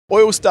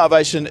Oil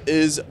starvation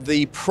is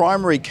the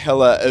primary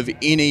killer of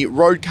any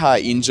road car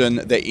engine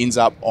that ends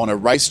up on a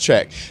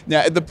racetrack.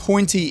 Now, at the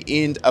pointy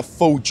end, a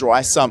full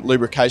dry sump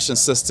lubrication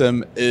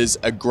system is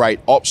a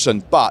great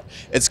option, but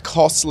it's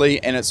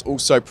costly and it's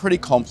also pretty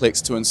complex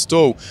to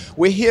install.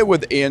 We're here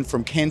with Iann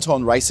from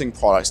Canton Racing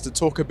Products to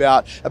talk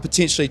about a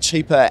potentially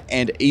cheaper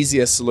and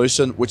easier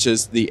solution, which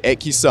is the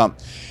Accusump.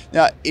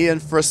 Now, Iann,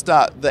 for a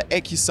start, the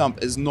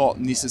Accusump is not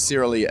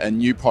necessarily a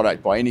new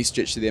product by any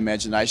stretch of the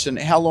imagination.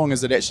 How long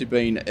has it actually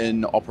been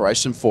in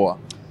operation for?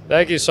 The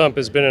Accusump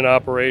has been in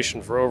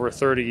operation for over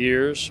 30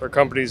 years. Our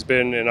company's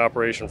been in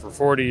operation for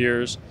 40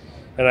 years.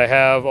 And I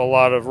have a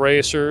lot of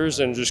racers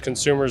and just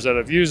consumers that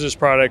have used this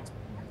product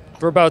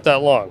for about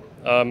that long.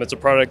 It's a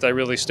product I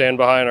really stand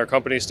behind, our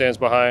company stands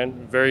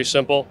behind. Very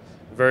simple,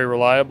 very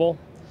reliable.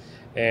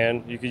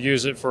 And you could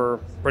use it for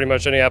pretty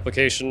much any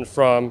application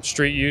from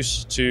street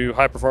use to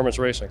high performance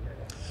racing.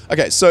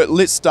 Okay, so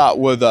let's start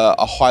with a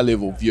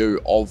high-level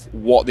view of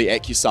what the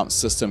Accusump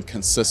system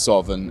consists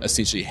of and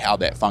essentially how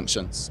that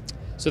functions.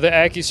 So the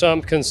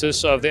Accusump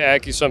consists of the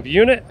Accusump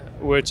unit,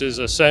 which is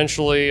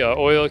essentially an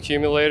oil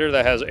accumulator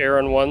that has air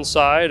on one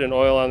side and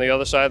oil on the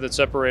other side that's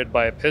separated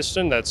by a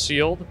piston that's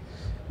sealed.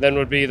 Then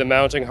would be the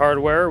mounting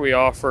hardware. We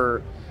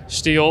offer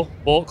steel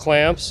bolt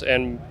clamps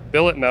and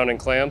billet mounting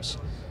clamps,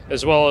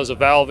 as well as a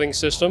valving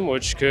system,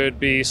 which could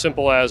be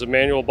simple as a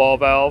manual ball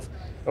valve.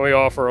 And we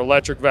offer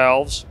electric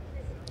valves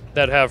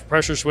that have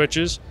pressure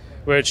switches,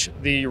 which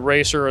the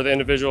racer or the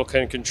individual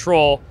can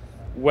control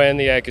when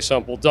the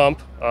Accusump will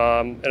dump.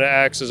 And it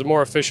acts as a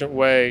more efficient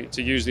way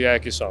to use the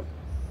Accusump.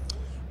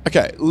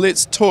 Okay,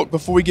 let's talk,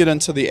 before we get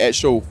into the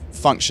actual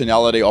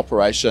functionality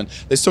operation,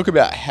 let's talk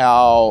about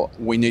how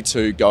we need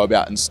to go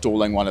about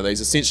installing one of these.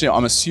 Essentially,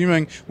 I'm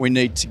assuming we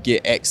need to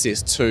get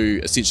access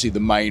to essentially the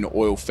main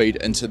oil feed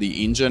into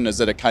the engine.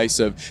 Is it a case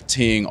of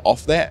teeing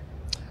off that?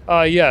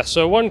 Yeah,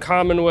 so one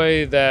common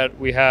way that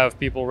we have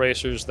people,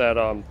 racers,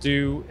 that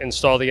do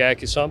install the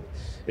Accusump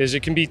is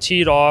it can be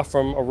teed off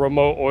from a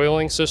remote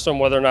oiling system,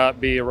 whether or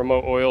not be a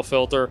remote oil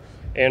filter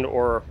and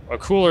or a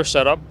cooler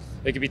setup.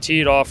 It could be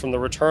teed off from the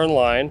return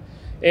line,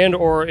 and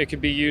or it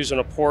could be used in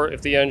a port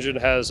if the engine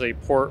has a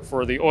port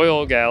for the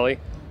oil galley.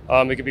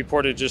 It could be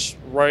ported just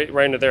right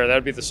into there. That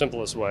would be the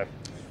simplest way.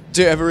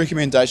 Do you have a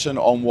recommendation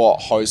on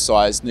what hose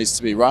size needs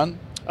to be run?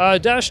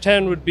 Dash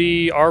 10 would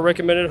be our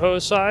recommended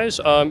hose size.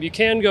 You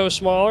can go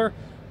smaller,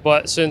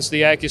 but since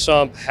the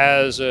Accusump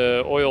has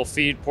an oil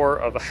feed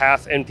port of a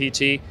half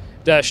NPT,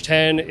 Dash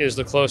 10 is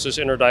the closest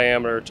inner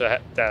diameter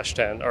to Dash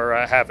 10, or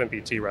a half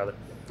NPT rather.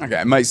 Okay,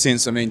 it makes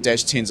sense. I mean,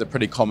 Dash 10's a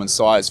pretty common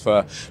size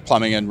for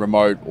plumbing in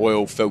remote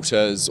oil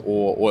filters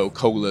or oil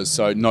coolers,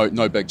 so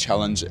no big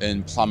challenge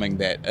in plumbing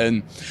that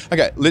in.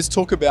 Okay, let's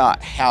talk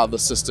about how the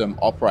system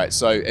operates.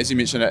 So as you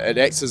mentioned, it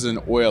acts as an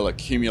oil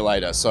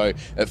accumulator, so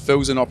it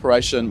fills in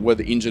operation with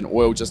the engine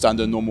oil just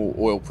under normal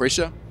oil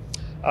pressure?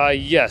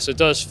 Yes, it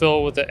does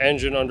fill with the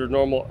engine under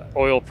normal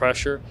oil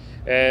pressure,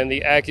 and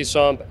the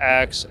Accusump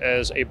acts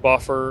as a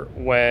buffer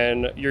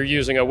when you're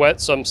using a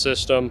wet sump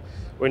system,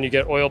 when you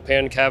get oil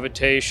pan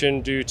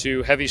cavitation due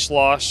to heavy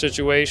slosh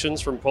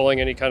situations from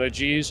pulling any kind of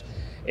G's,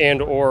 and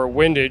or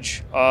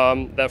windage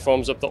that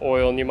foams up the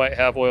oil, and you might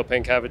have oil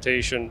pan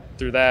cavitation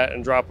through that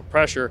and drop of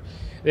pressure.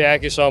 The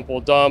Accusump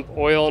will dump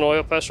oil and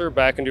oil pressure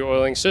back into your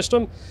oiling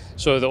system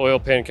so the oil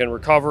pan can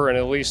recover and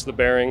at least the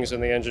bearings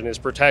and the engine is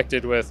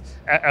protected with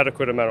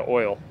adequate amount of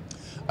oil.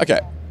 Okay,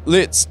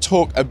 let's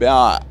talk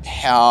about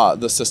how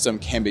the system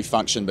can be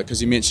functioned,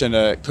 because you mentioned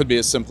it could be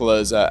as simple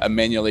as a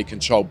manually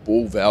controlled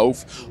ball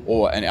valve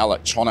or an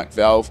electronic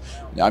valve.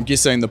 Now, I'm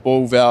guessing the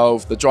ball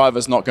valve, the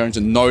driver's not going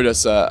to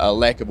notice a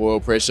lack of oil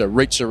pressure,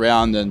 reach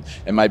around and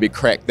maybe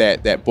crack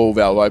that ball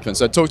valve open.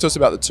 So talk to us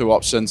about the two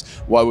options,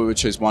 why we would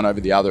choose one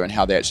over the other and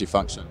how they actually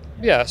function.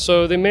 Yeah,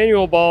 so the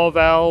manual ball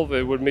valve,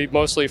 it would be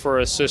mostly for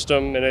a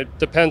system, and it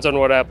depends on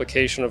what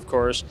application, of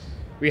course.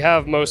 We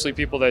have mostly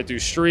people that do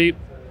street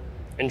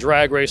and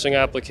drag racing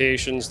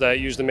applications that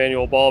use the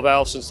manual ball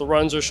valve since the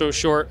runs are so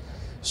short.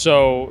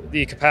 So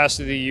the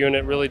capacity of the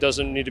unit really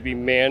doesn't need to be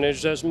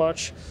managed as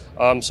much.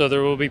 So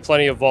there will be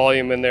plenty of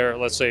volume in there,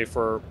 let's say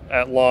for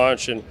at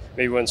launch and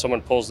maybe when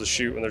someone pulls the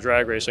chute when they're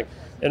drag racing.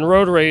 In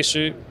road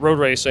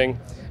racing,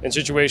 in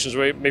situations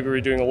where maybe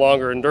we're doing a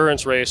longer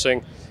endurance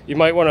racing, you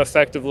might want to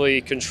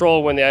effectively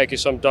control when the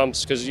Accusump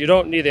dumps, because you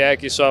don't need the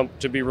Accusump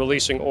to be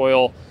releasing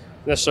oil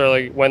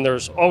necessarily when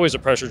there's always a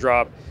pressure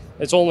drop.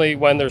 It's only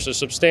when there's a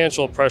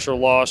substantial pressure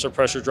loss or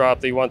pressure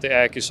drop that you want the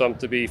Accusump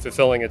to be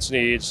fulfilling its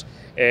needs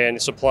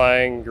and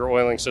supplying your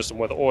oiling system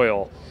with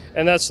oil.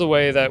 And that's the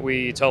way that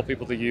we tell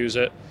people to use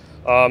it.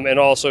 And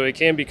also it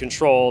can be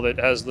controlled. It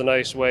has the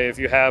nice way, if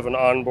you have an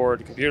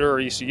onboard computer or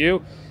ECU,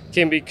 it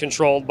can be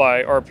controlled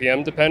by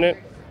RPM dependent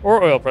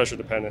or oil pressure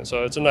dependent.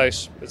 So it's a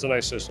nice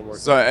system.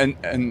 So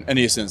in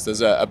essence,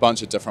 there's a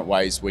bunch of different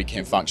ways we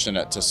can function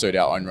it to suit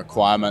our own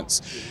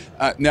requirements.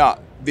 Now,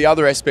 the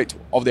other aspect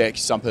of the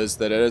Accusump is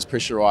that it is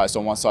pressurized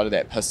on one side of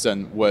that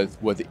piston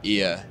with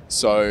air.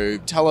 So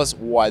tell us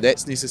why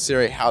that's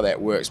necessary, how that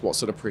works, what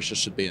sort of pressure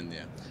should be in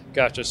there.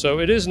 Gotcha. So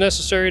it is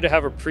necessary to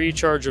have a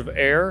pre-charge of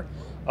air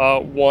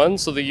One,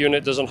 so the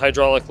unit doesn't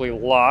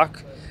hydraulically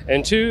lock,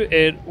 and two,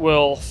 it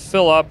will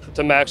fill up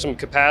to maximum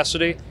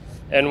capacity.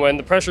 And when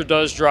the pressure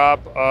does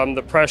drop,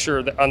 the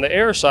pressure on the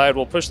air side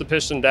will push the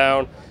piston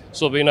down,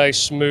 so it'll be nice,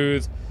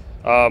 smooth,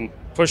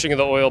 pushing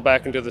the oil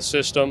back into the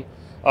system.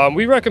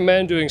 We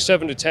recommend doing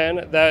 7 to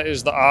 10. That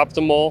is the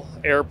optimal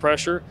air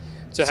pressure.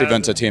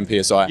 7 to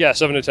 10 psi. Yeah,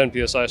 7 to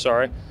 10 psi,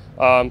 sorry.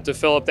 To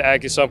fill up the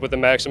Accusump with the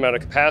max amount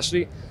of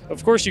capacity.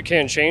 Of course, you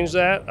can change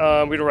that.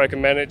 We don't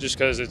recommend it just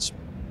because it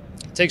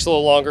takes a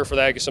little longer for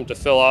the Accusump to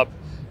fill up.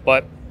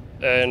 But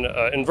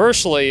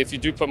inversely, if you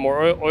do put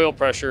more oil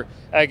pressure,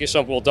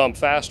 Accusump will dump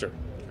faster.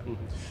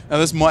 Now,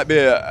 this might be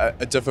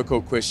a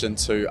difficult question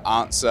to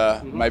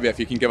answer. Maybe if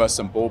you can give us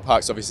some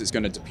ballparks. Obviously, it's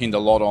going to depend a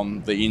lot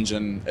on the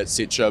engine,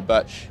 etc.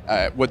 But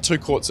with 2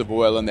 quarts of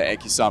oil in the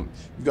Accusump,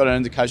 you've got an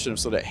indication of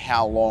sort of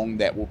how long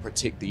that will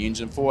protect the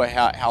engine for.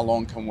 How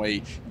long can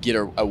we get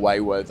away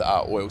with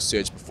oil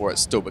surge before it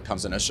still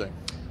becomes an issue?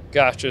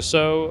 Gotcha.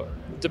 So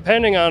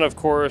depending on, of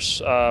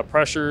course,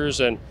 pressures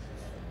and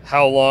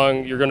how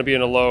long you're going to be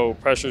in a low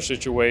pressure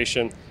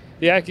situation,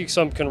 the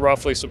Accusump can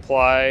roughly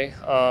supply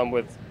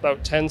with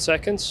about 10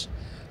 seconds.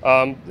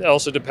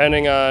 Also,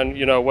 depending on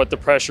what the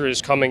pressure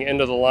is coming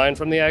into the line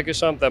from the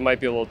Accusump, that might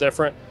be a little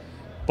different.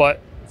 But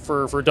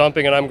for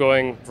dumping, and I'm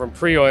going from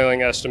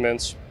pre-oiling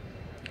estimates,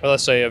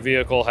 let's say a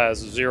vehicle has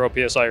 0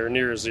 psi or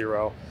near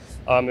 0,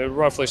 it would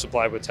roughly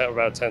supply with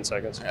about 10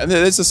 seconds. And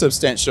there's a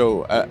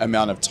substantial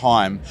amount of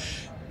time.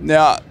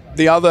 Now,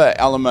 the other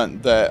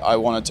element that I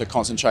wanted to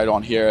concentrate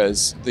on here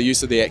is the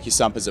use of the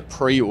Accusump as a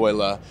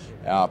pre-oiler,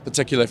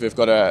 particularly if we've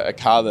got a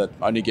car that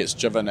only gets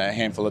driven a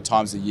handful of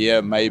times a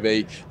year.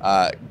 Maybe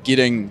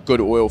getting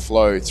good oil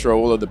flow through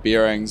all of the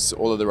bearings,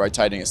 all of the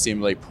rotating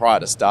assembly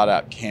prior to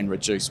startup can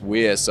reduce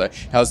wear. So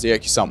how does the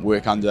Accusump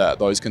work under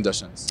those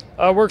conditions?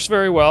 Works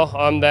very well.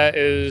 That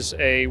is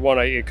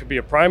it could be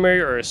a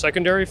primary or a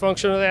secondary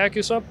function of the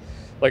Accusump.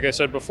 Like I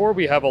said before,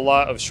 we have a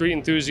lot of street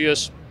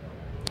enthusiasts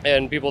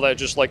and people that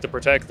just like to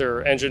protect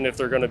their engine if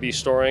they're going to be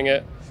storing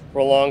it for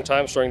a long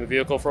time, storing the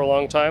vehicle for a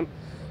long time.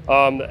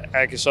 The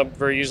Accusump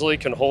very easily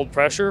can hold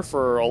pressure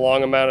for a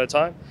long amount of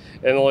time,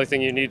 and the only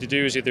thing you need to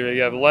do is either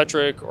you have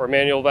electric or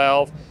manual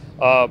valve.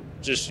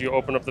 Just you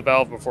open up the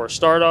valve before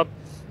startup,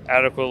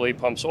 adequately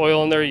pumps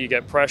oil in there, you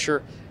get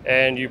pressure,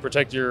 and you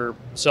protect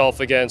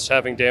yourself against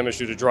having damage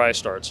due to dry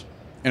starts.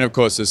 And of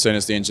course, as soon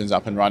as the engine's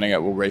up and running,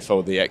 it will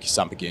refill the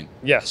Accusump again.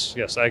 Yes,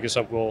 the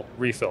Accusump will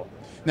refill.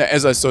 Now,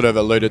 as I sort of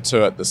alluded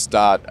to at the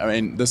start, I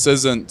mean, this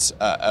isn't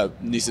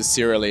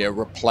necessarily a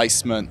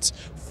replacement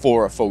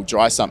for a full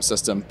dry sump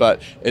system,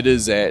 but it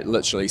is at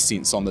literally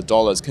cents on the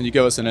dollars. Can you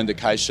give us an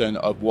indication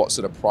of what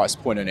sort of price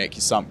point an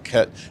Accusump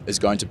kit is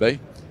going to be?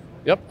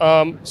 Yep.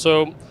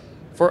 So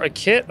for a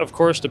kit, of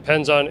course,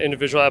 depends on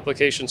individual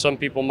application. Some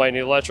people might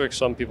need electric,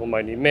 some people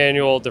might need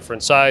manual,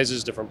 different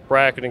sizes, different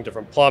bracketing,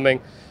 different plumbing.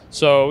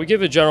 So we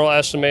give a general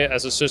estimate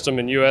as a system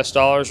in US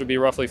dollars would be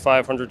roughly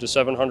 $500 to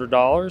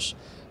 $700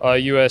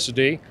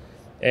 USD.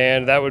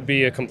 And that would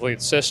be a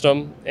complete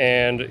system.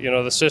 And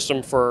the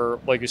system for,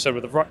 like you said,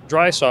 with the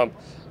dry sump,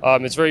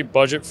 it's very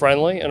budget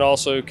friendly and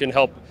also can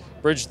help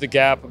bridge the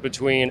gap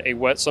between a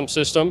wet sump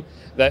system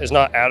that is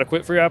not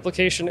adequate for your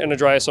application and a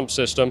dry sump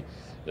system.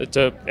 And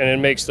it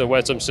makes the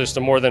wet sump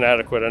system more than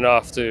adequate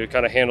enough to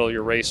kind of handle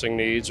your racing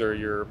needs or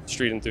your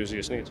street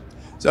enthusiast needs.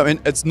 So, I mean,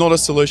 it's not a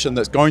solution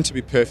that's going to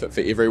be perfect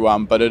for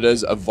everyone, but it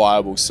is a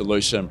viable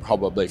solution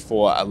probably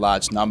for a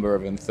large number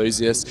of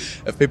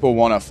enthusiasts. If people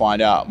want to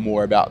find out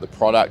more about the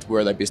product,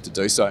 where are they best to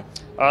do so?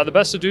 The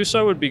best to do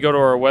so would be go to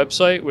our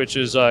website, which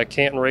is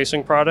Canton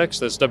Racing Products.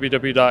 That's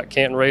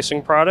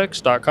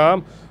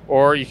www.cantonracingproducts.com.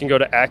 Or you can go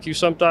to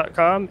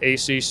accusump.com,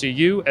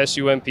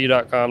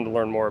 ACCUSUMP.com to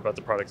learn more about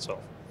the product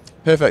itself.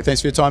 Perfect.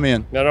 Thanks for your time,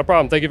 Ian. No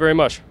problem. Thank you very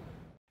much.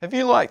 If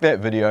you like that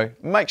video,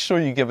 make sure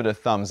you give it a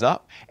thumbs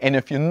up, and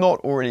if you're not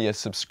already a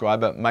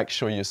subscriber, make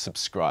sure you're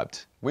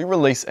subscribed. We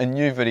release a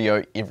new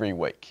video every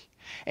week.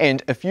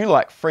 And if you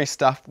like free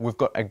stuff, we've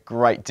got a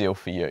great deal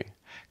for you.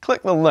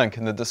 Click the link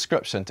in the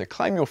description to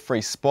claim your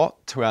free spot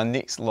to our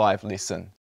next live lesson.